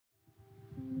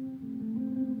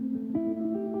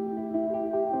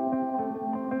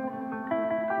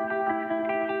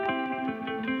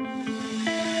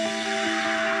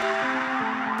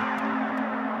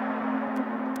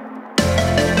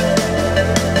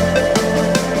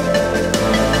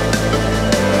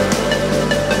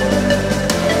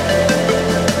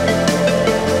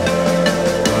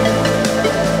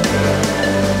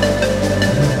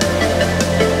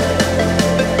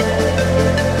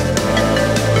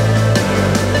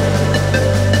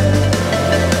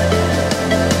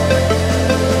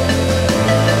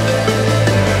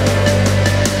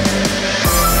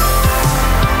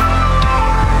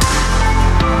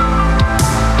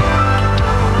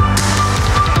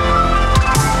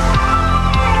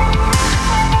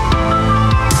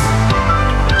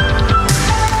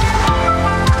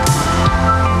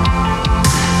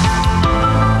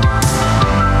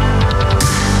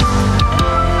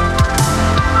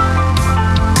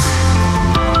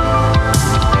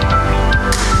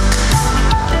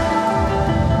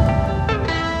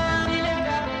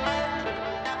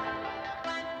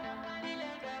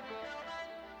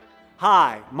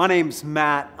My name's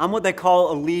Matt. I'm what they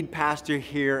call a lead pastor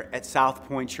here at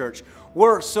SouthPoint Church.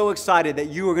 We're so excited that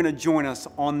you are going to join us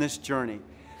on this journey.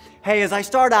 Hey, as I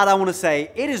start out, I want to say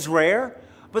it is rare,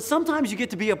 but sometimes you get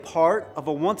to be a part of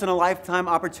a once-in-a-lifetime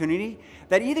opportunity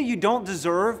that either you don't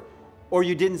deserve or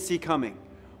you didn't see coming.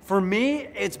 For me,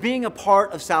 it's being a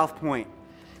part of SouthPoint.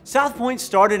 SouthPoint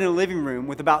started in a living room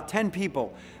with about 10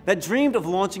 people that dreamed of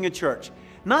launching a church.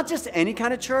 Not just any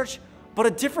kind of church, but a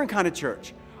different kind of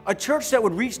church. A church that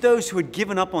would reach those who had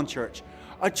given up on church.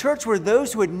 A church where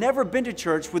those who had never been to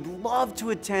church would love to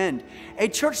attend. A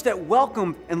church that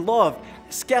welcomed and loved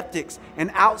skeptics and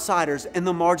outsiders and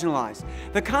the marginalized.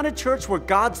 The kind of church where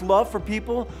God's love for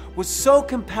people was so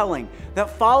compelling that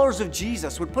followers of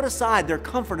Jesus would put aside their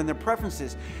comfort and their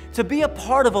preferences to be a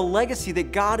part of a legacy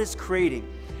that God is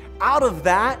creating. Out of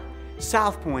that,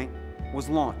 SouthPoint was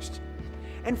launched.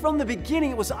 And from the beginning,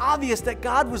 it was obvious that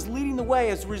God was leading the way,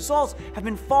 as the results have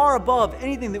been far above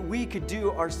anything that we could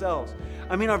do ourselves.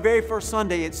 I mean, our very first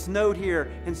Sunday, it snowed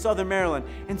here in Southern Maryland,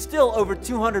 and still over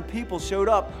 200 people showed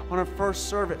up on our first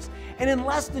service. And in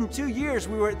less than 2 years,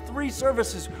 we were at 3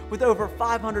 services with over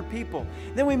 500 people.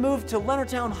 Then we moved to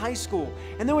Leonardtown High School,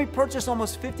 and then we purchased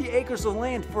almost 50 acres of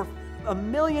land for $1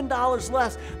 million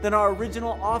less than our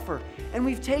original offer. And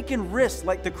we've taken risks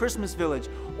like the Christmas Village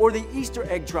or the Easter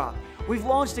egg drop. We've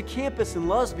launched a campus in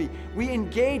Lusby. We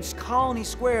engaged Colony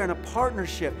Square in a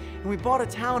partnership, and we bought a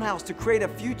townhouse to create a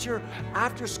future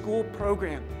after-school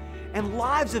program. And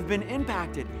lives have been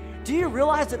impacted. Do you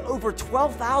realize that over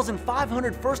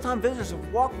 12,500 first-time visitors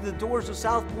have walked through the doors of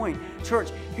SouthPoint Church,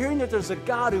 hearing that there's a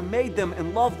God who made them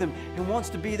and loved them and wants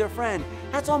to be their friend?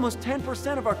 That's almost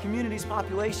 10% of our community's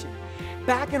population.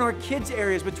 Back in our kids'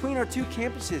 areas between our 2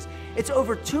 campuses, it's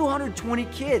over 220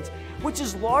 kids, which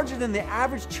is larger than the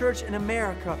average church in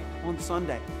America on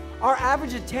Sunday. Our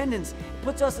average attendance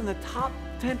puts us in the top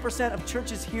 10% of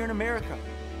churches here in America.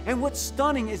 And what's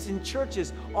stunning is in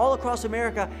churches all across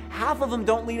America, half of them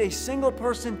don't lead a single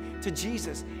person to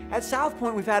Jesus. At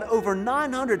SouthPoint, we've had over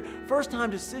 900 first-time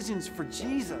decisions for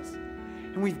Jesus.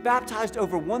 And we've baptized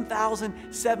over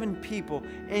 1,007 people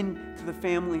into the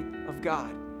family of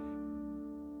God.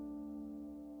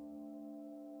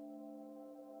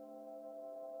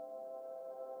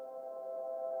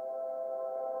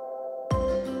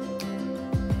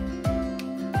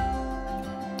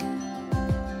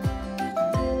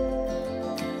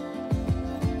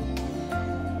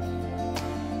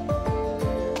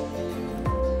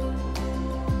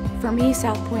 For me,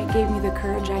 SouthPoint gave me the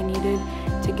courage I needed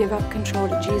to give up control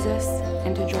to Jesus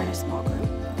and to join a small group.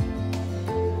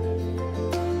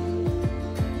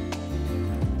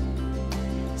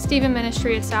 Stephen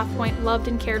Ministry at SouthPoint loved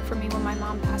and cared for me when my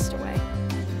mom passed away.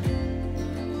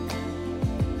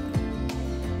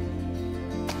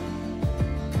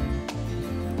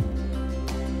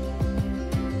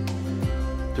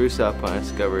 Through SouthPoint, I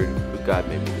discovered who God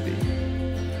made me to be.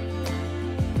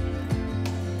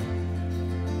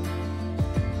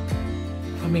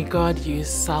 For me, God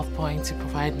used SouthPoint to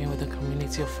provide me with a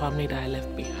community of family that I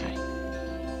left behind.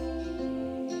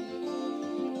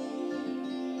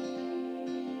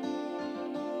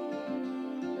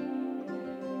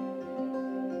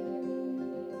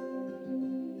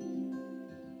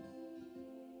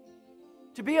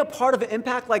 To be a part of an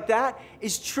impact like that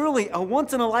is truly a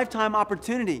once-in-a-lifetime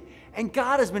opportunity. And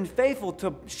God has been faithful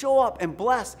to show up and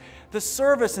bless the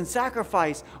service and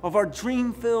sacrifice of our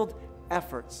dream-filled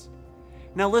efforts.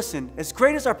 Now listen, as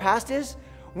great as our past is,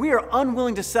 we are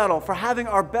unwilling to settle for having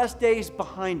our best days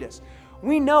behind us.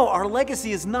 We know our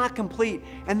legacy is not complete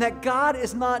and that God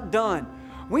is not done.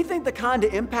 We think the kind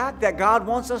of impact that God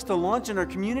wants us to launch in our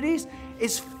communities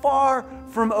is far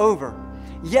from over.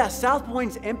 Yes,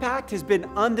 SouthPoint's impact has been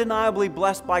undeniably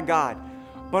blessed by God,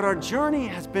 but our journey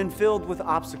has been filled with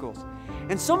obstacles.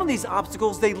 And some of these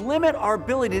obstacles, they limit our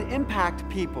ability to impact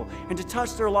people and to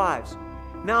touch their lives.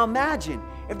 Now imagine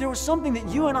if there was something that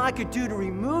you and I could do to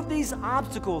remove these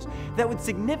obstacles that would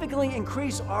significantly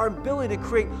increase our ability to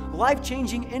create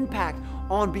life-changing impact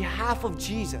on behalf of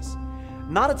Jesus.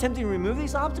 Not attempting to remove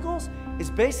these obstacles is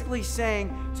basically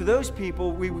saying to those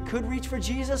people we could reach for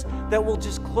Jesus that we'll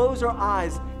just close our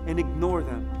eyes and ignore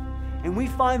them. And we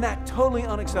find that totally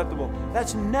unacceptable.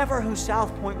 That's never who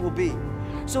SouthPoint will be.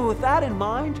 So with that in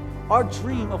mind, our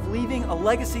dream of leaving a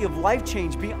legacy of life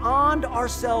change beyond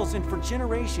ourselves and for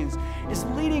generations is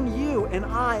leading you and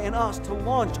I and us to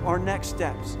launch our next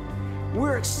steps.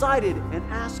 We're excited and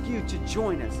ask you to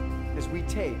join us as we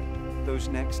take those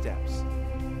next steps.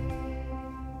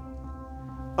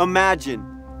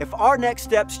 Imagine if our next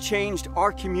steps changed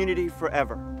our community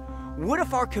forever. What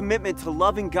if our commitment to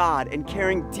loving God and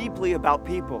caring deeply about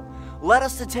people led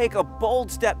us to take a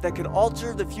bold step that could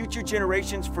alter the future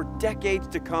generations for decades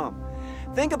to come.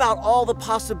 Think about all the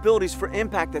possibilities for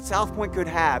impact that SouthPoint could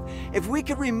have if we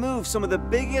could remove some of the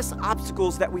biggest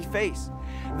obstacles that we face.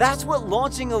 That's what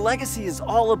launching a legacy is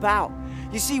all about.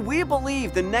 You see, we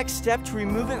believe the next step to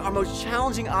removing our most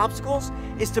challenging obstacles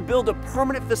is to build a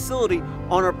permanent facility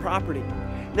on our property.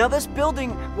 Now, this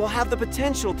building will have the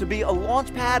potential to be a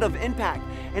launch pad of impact,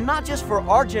 and not just for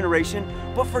our generation,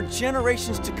 but for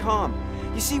generations to come.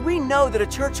 You see, we know that a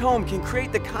church home can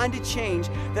create the kind of change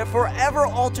that forever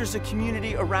alters the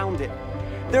community around it.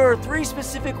 There are 3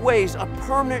 specific ways a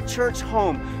permanent church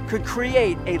home could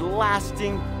create a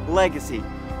lasting legacy.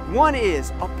 One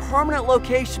is a permanent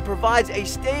location provides a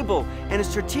stable and a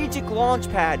strategic launch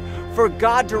pad for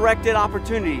God-directed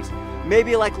opportunities,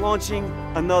 maybe like launching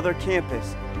another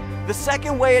campus. The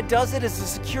second way it does it is a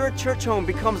secure church home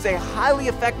becomes a highly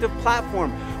effective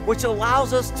platform which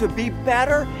allows us to be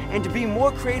better and to be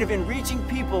more creative in reaching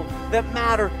people that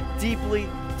matter deeply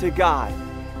to God.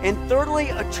 And thirdly,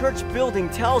 a church building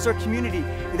tells our community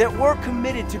that we're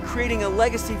committed to creating a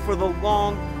legacy for the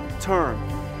long term.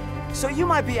 So you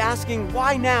might be asking,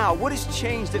 why now? What has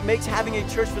changed that makes having a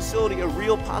church facility a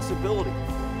real possibility?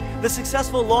 The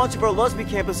successful launch of our Lusby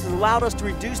campus has allowed us to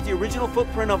reduce the original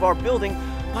footprint of our building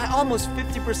by almost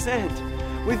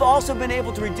 50%. We've also been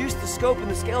able to reduce the scope and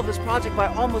the scale of this project by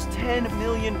almost $10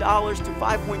 million to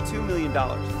 $5.2 million.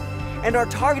 And our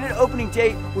targeted opening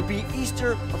date would be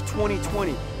Easter of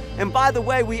 2020. And by the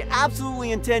way, we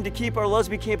absolutely intend to keep our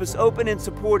Lusby campus open and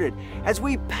supported as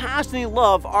we passionately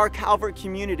love our Calvert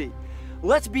community.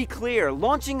 Let's be clear,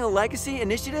 launching a legacy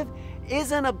initiative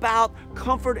isn't about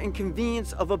comfort and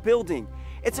convenience of a building.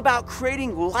 It's about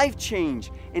creating life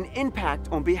change and impact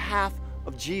on behalf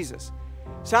of Jesus.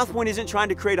 SouthPoint isn't trying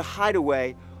to create a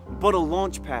hideaway, but a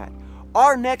launch pad.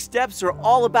 Our next steps are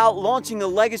all about launching a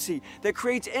legacy that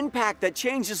creates impact that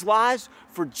changes lives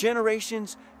for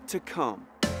generations to come.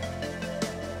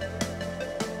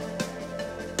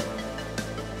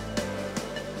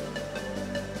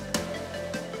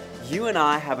 You and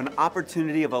I have an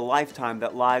opportunity of a lifetime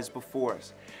that lies before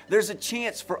us. There's a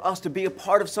chance for us to be a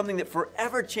part of something that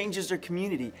forever changes our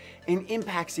community and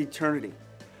impacts eternity.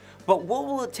 But what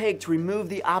will it take to remove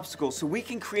the obstacles so we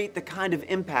can create the kind of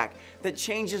impact that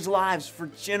changes lives for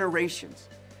generations?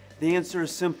 The answer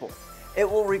is simple. It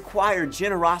will require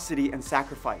generosity and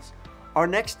sacrifice. Our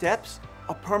next steps,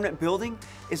 a permanent building,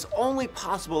 is only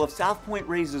possible if SouthPoint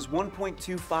raises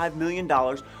 $1.25 million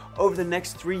over the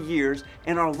next 3 years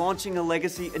and are launching a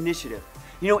legacy initiative.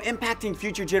 You know, impacting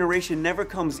future generation never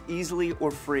comes easily or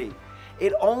free.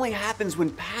 It only happens when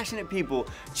passionate people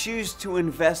choose to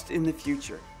invest in the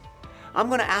future. I'm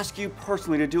going to ask you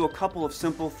personally to do a couple of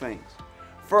simple things.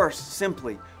 First,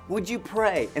 simply, would you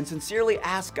pray and sincerely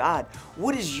ask God,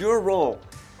 what is your role,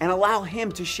 and allow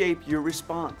Him to shape your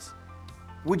response?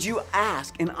 Would you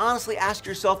ask and honestly ask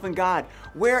yourself and God,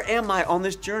 where am I on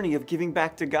this journey of giving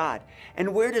back to God?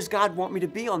 And where does God want me to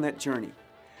be on that journey?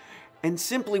 And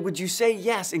simply, would you say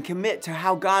yes and commit to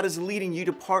how God is leading you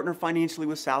to partner financially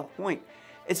with SouthPoint?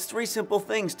 It's 3 simple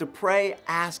things: to pray,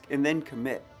 ask, and then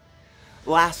commit.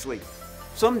 Lastly,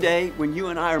 someday when you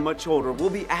and I are much older, we'll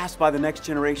be asked by the next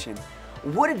generation,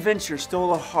 what adventure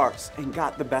stole our hearts and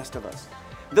got the best of us?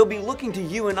 They'll be looking to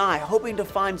you and I, hoping to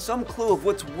find some clue of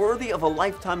what's worthy of a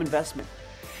lifetime investment.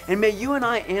 And may you and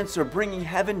I answer bringing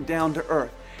heaven down to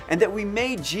earth, and that we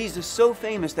made Jesus so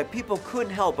famous that people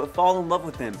couldn't help but fall in love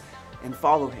with Him and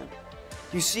follow Him.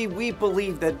 You see, we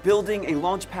believe that building a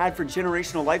launch pad for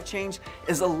generational life change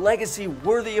is a legacy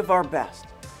worthy of our best.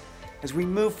 As we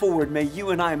move forward, may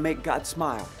you and I make God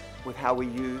smile with how we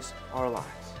use our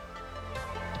lives.